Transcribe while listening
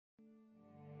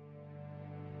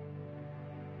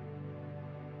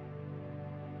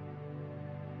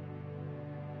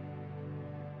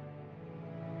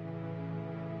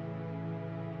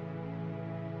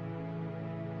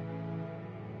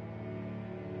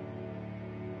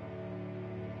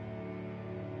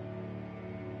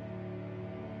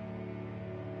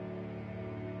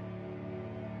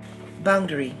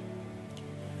Boundary,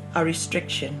 a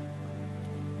restriction,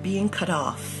 being cut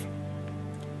off,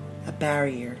 a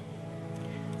barrier,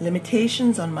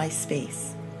 limitations on my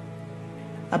space.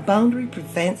 A boundary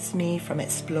prevents me from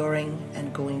exploring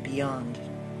and going beyond.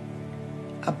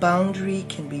 A boundary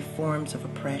can be forms of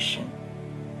oppression.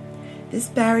 This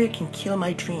barrier can kill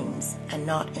my dreams and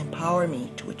not empower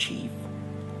me to achieve.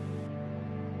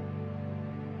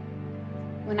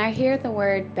 When I hear the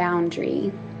word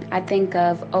boundary, I think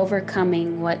of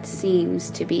overcoming what seems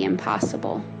to be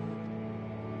impossible.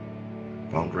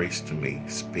 Boundaries to me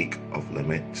speak of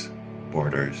limits,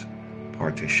 borders,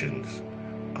 partitions,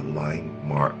 a line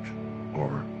marked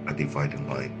or a dividing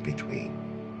line between.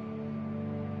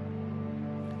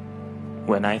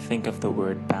 When I think of the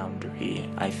word boundary,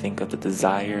 I think of the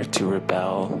desire to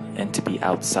rebel and to be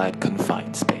outside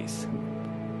confined space.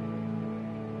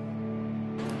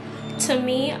 To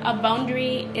me, a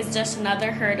boundary is just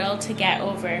another hurdle to get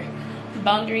over.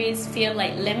 Boundaries feel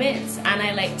like limits, and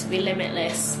I like to be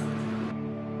limitless.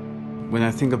 When I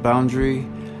think of boundary,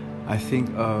 I think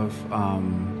of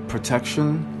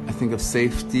protection, I think of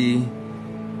safety,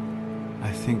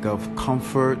 I think of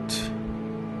comfort,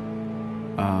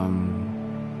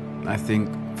 I think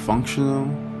functional.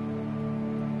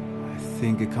 I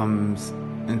think it comes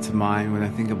into mind when I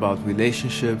think about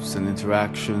relationships and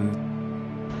interaction.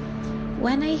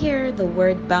 When I hear the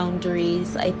word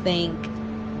boundaries, I think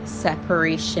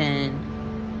separation.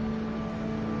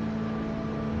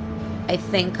 I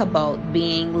think about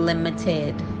being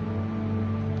limited.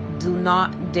 Do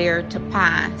not dare to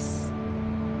pass.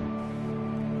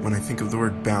 When I think of the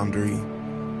word boundary,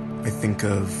 I think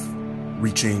of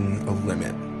reaching a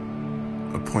limit,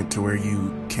 a point to where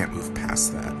you can't move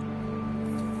past that,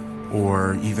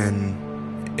 or even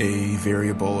a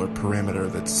variable or parameter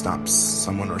that stops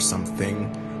someone or something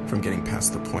from getting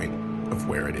past the point of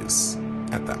where it is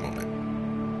at that moment.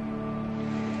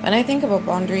 When I think about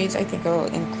boundaries, I think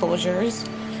about enclosures.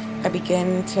 I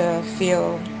begin to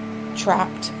feel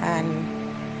trapped and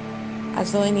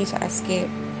as though I need to escape.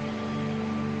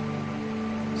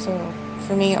 So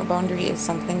for me, a boundary is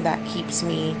something that keeps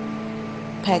me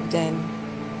pegged in.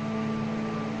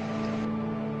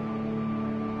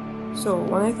 So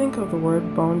when I think of the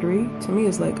word boundary, to me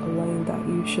it's like a line that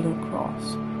you shouldn't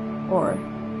cross. Or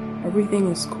everything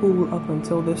is cool up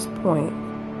until this point,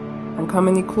 and come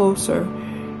any closer,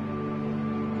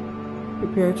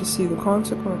 prepare to see the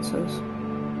consequences.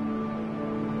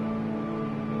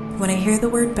 When I hear the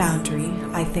word boundary,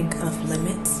 I think of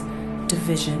limits,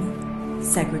 division,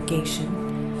 segregation.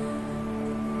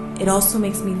 It also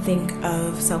makes me think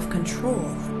of self-control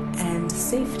and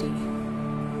safety.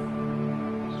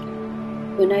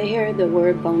 When I hear the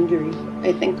word boundary,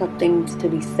 I think of things to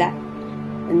be set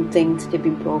and things to be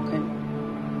broken.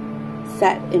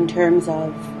 Set in terms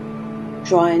of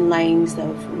drawing lines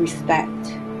of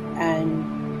respect and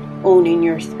owning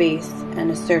your space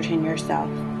and asserting yourself.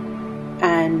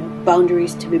 And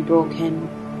boundaries to be broken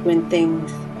when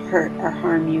things hurt or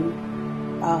harm you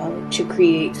to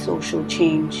create social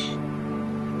change.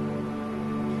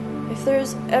 If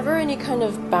there's ever any kind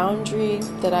of boundary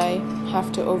that I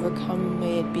have to overcome,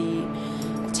 may it be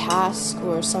a task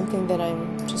or something that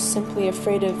I'm just simply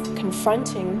afraid of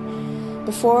confronting,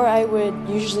 before I would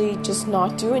usually just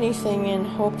not do anything and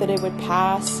hope that it would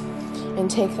pass and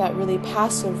take that really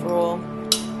passive role.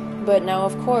 But now,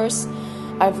 of course,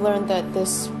 I've learned that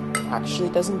this actually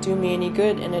doesn't do me any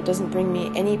good and it doesn't bring me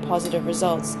any positive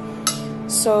results.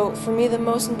 So for me, the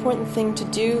most important thing to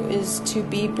do is to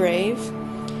be brave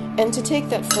and to take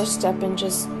that first step and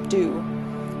just do.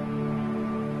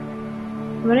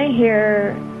 When I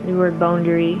hear the word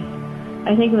boundary,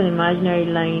 I think of an imaginary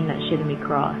line that shouldn't be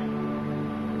crossed.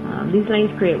 These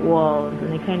lines create walls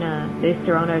and they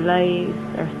surround our lives,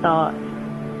 our thoughts,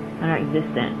 and our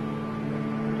existence.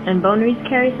 And boundaries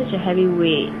carry such a heavy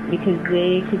weight because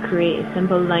they could create a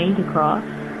simple line to cross,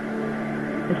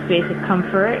 a space of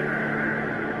comfort,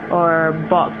 or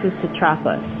boxes to trap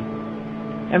us.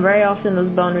 And very often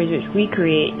those boundaries which we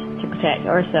create to protect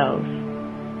ourselves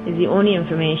is the only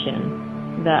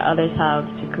information that others have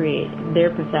to create their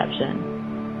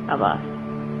perception of us.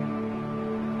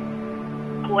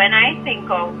 When I think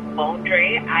of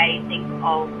boundary, I think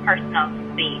of personal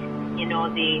space. You know,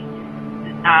 the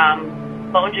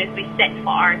boundaries we set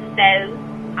for ourselves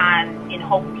and in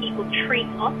how people treat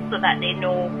us so that they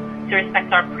know to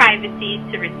respect our privacy,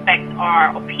 to respect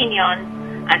our opinions,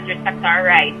 and to respect our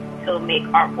rights to make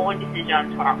our own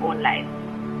decisions for our own lives.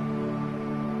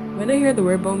 When I hear the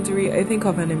word boundary, I think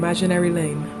of an imaginary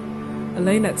line. A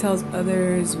line that tells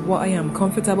others what I am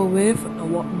comfortable with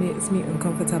and what makes me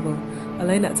uncomfortable. A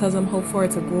line that tells them how far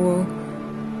to go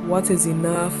what is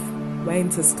enough, when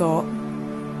to stop.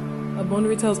 A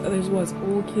boundary tells others what's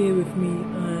okay with me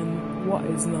and what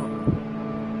is not.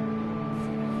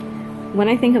 When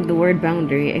I think of the word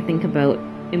boundary, I think about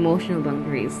emotional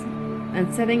boundaries.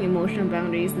 And setting emotional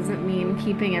boundaries doesn't mean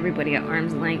keeping everybody at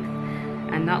arm's length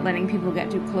and not letting people get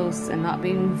too close and not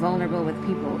being vulnerable with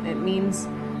people. It means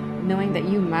knowing that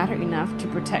you matter enough to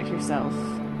protect yourself.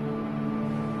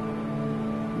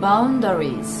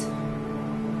 Boundaries.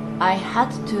 I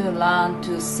had to learn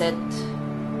to set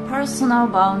personal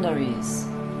boundaries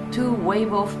to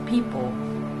wave off people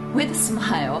with a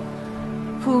smile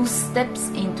who steps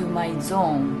into my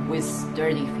zone with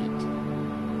dirty feet.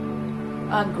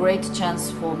 A great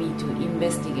chance for me to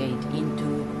investigate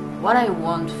into what I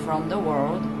want from the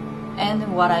world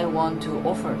and what I want to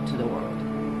offer to the world.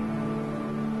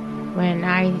 When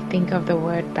I think of the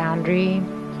word boundary,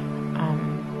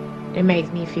 it makes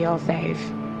me feel safe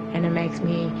and it makes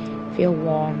me feel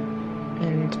warm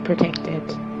and protected.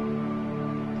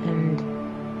 And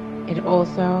it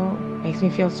also makes me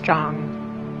feel strong,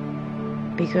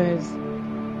 because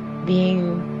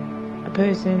being a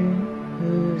person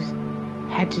who's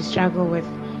had to struggle with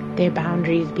their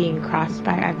boundaries being crossed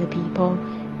by other people,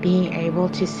 being able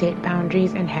to set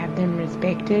boundaries and have them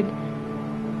respected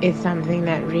is something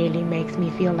that really makes me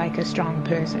feel like a strong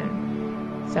person.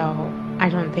 So I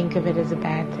don't think of it as a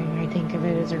bad thing. I think of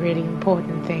it as a really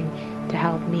important thing to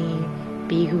help me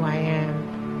be who I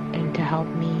am and to help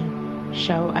me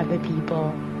show other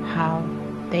people how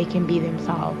they can be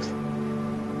themselves.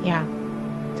 Yeah.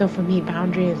 So for me,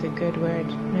 boundary is a good word.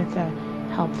 It's a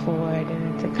helpful word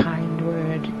and it's a kind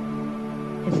word.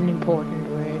 It's an important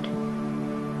word.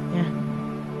 Yeah.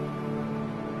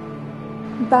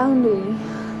 Boundary.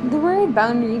 The word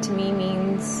boundary to me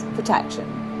means protection.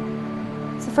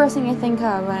 It's the first thing I think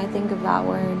of when I think of that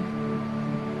word.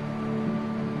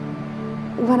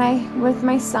 With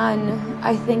my son,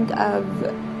 I think of,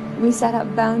 we set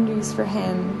up boundaries for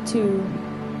him to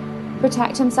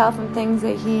protect himself from things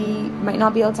that he might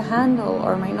not be able to handle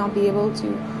or might not be able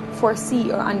to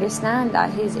foresee or understand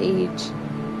at his age,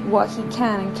 what he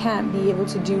can and can't be able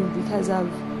to do because of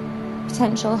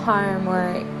potential harm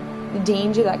or the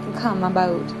danger that can come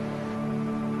about.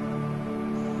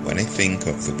 When I think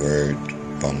of the word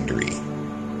boundary,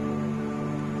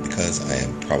 because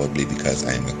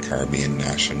I am a Caribbean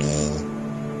national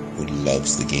who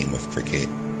loves the game of cricket,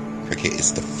 cricket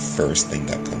is the first thing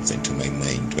that comes into my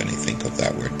mind when I think of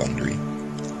that word boundary.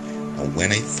 And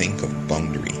when I think of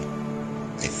boundary,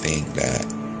 I think that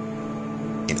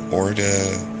in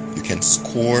order you can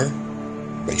score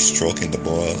by stroking the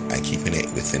ball and keeping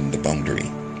it within the boundary.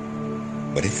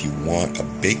 But if you want a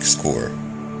big score,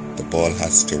 the ball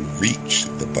has to reach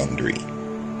the boundary.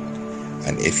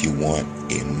 And if you want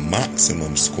a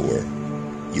maximum score,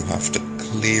 you have to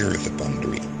clear the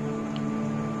boundary.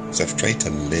 So I've tried to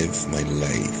live my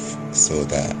life so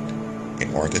that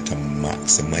in order to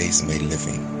maximize my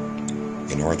living,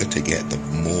 in order to get the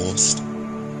most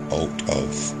out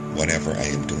of whatever I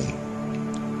am doing,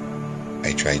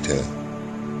 I try to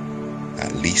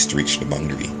at least reach the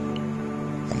boundary.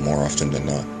 And more often than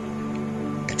not,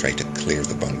 I try to clear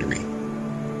the boundary,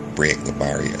 break the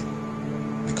barrier,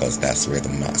 because that's where the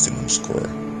maximum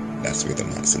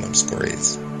score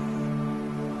is.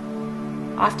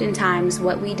 Oftentimes,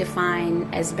 what we define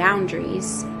as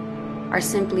boundaries are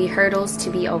simply hurdles to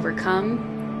be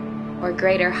overcome or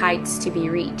greater heights to be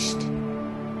reached.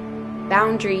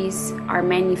 Boundaries are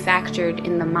manufactured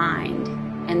in the mind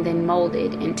and then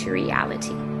molded into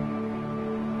reality.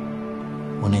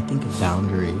 When I think of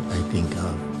boundary, I think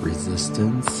of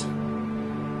resistance.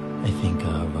 I think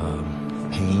of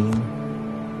pain.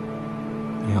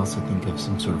 I also think of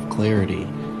some sort of clarity,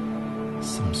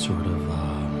 some sort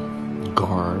of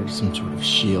guard, some sort of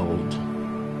shield,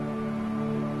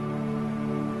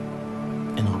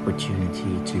 an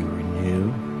opportunity to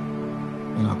renew,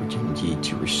 an opportunity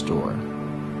to restore.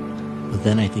 But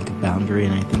then I think of boundary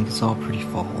and I think it's all pretty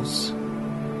false.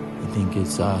 I think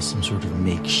it's some sort of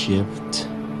makeshift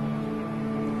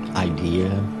idea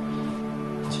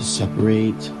to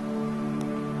separate,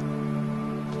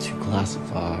 to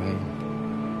classify,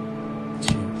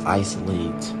 to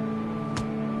isolate.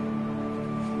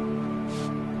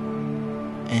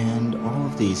 And all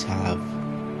of these have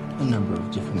a number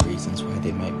of different reasons why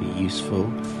they might be useful,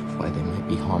 why they might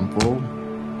be harmful,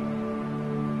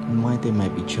 and why they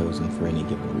might be chosen for any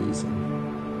given reason.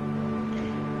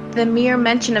 The mere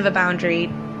mention of a boundary,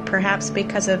 perhaps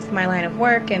because of my line of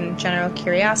work and general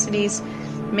curiosities,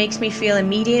 makes me feel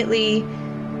immediately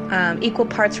equal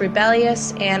parts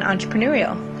rebellious and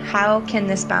entrepreneurial. How can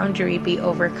this boundary be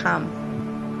overcome?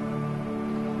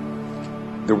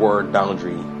 the word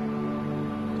boundary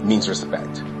means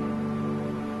respect.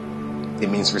 It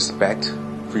means respect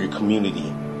for your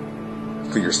community,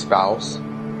 for your spouse,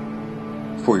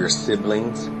 for your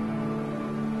siblings,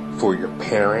 for your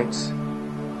parents,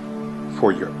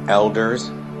 for your elders,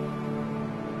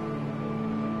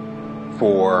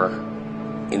 for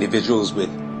individuals with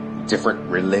different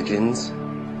religions,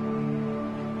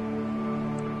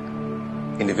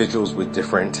 individuals with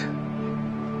different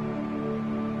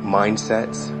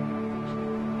mindsets,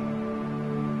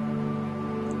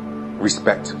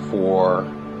 respect for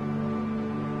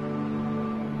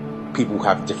people who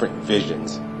have different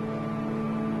visions.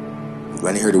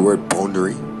 When I hear the word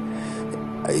boundary,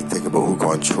 I think about who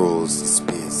controls the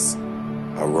space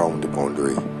around the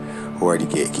boundary. Who are the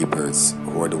gatekeepers?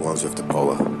 Who are the ones with the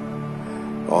power?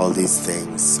 All these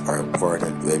things are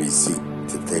important when we seek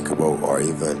to think about or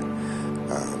even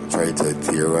try to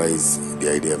theorize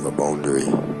the idea of a boundary.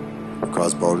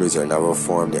 Because boundaries are never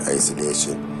formed in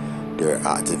isolation. They're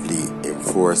actively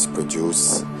enforced,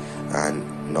 produced, and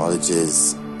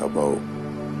knowledges about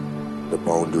the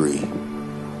boundary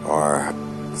are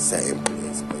set in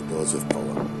place by those with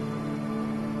power.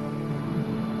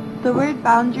 The word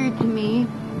boundary to me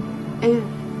is,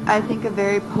 I think, a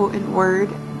very potent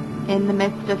word in the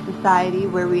midst of society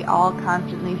where we all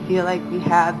constantly feel like we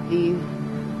have these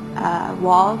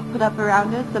walls put up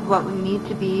around us of what we need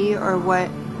to be or what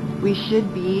we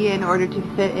should be in order to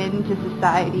fit into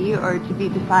society or to be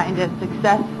defined as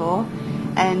successful,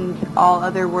 and all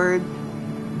other words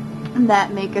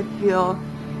that make us feel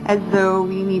as though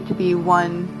we need to be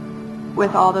one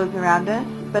with all those around us.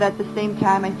 But at the same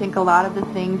time, I think a lot of the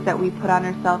things that we put on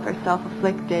ourselves are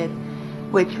self-afflicted,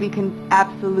 which we can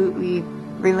absolutely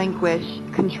relinquish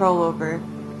control over.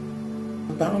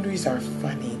 Boundaries are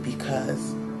funny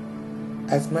because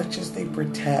as much as they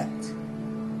protect,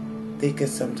 they can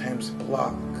sometimes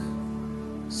block.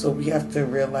 So we have to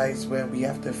realize when we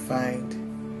have to find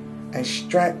and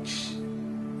stretch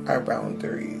our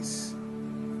boundaries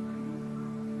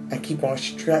and keep on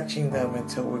stretching them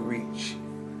until we reach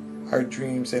our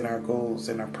dreams and our goals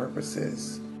and our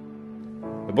purposes.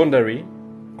 A boundary,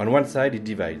 on one side it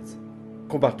divides,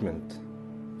 compartment,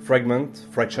 fragment,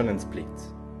 fraction and split.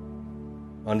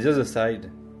 On the other side,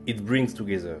 it brings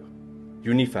together,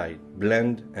 unify,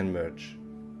 blend and merge.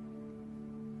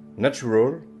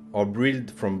 Natural, or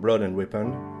brewed from blood and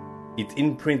weapon, it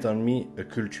imprints on me a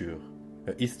culture,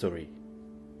 a history.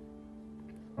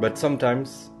 But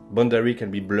sometimes, boundary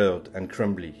can be blurred and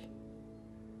crumbly.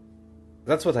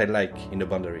 That's what I like in a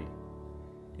boundary.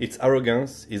 Its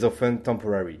arrogance is often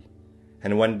temporary,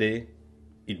 and one day,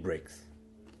 it breaks.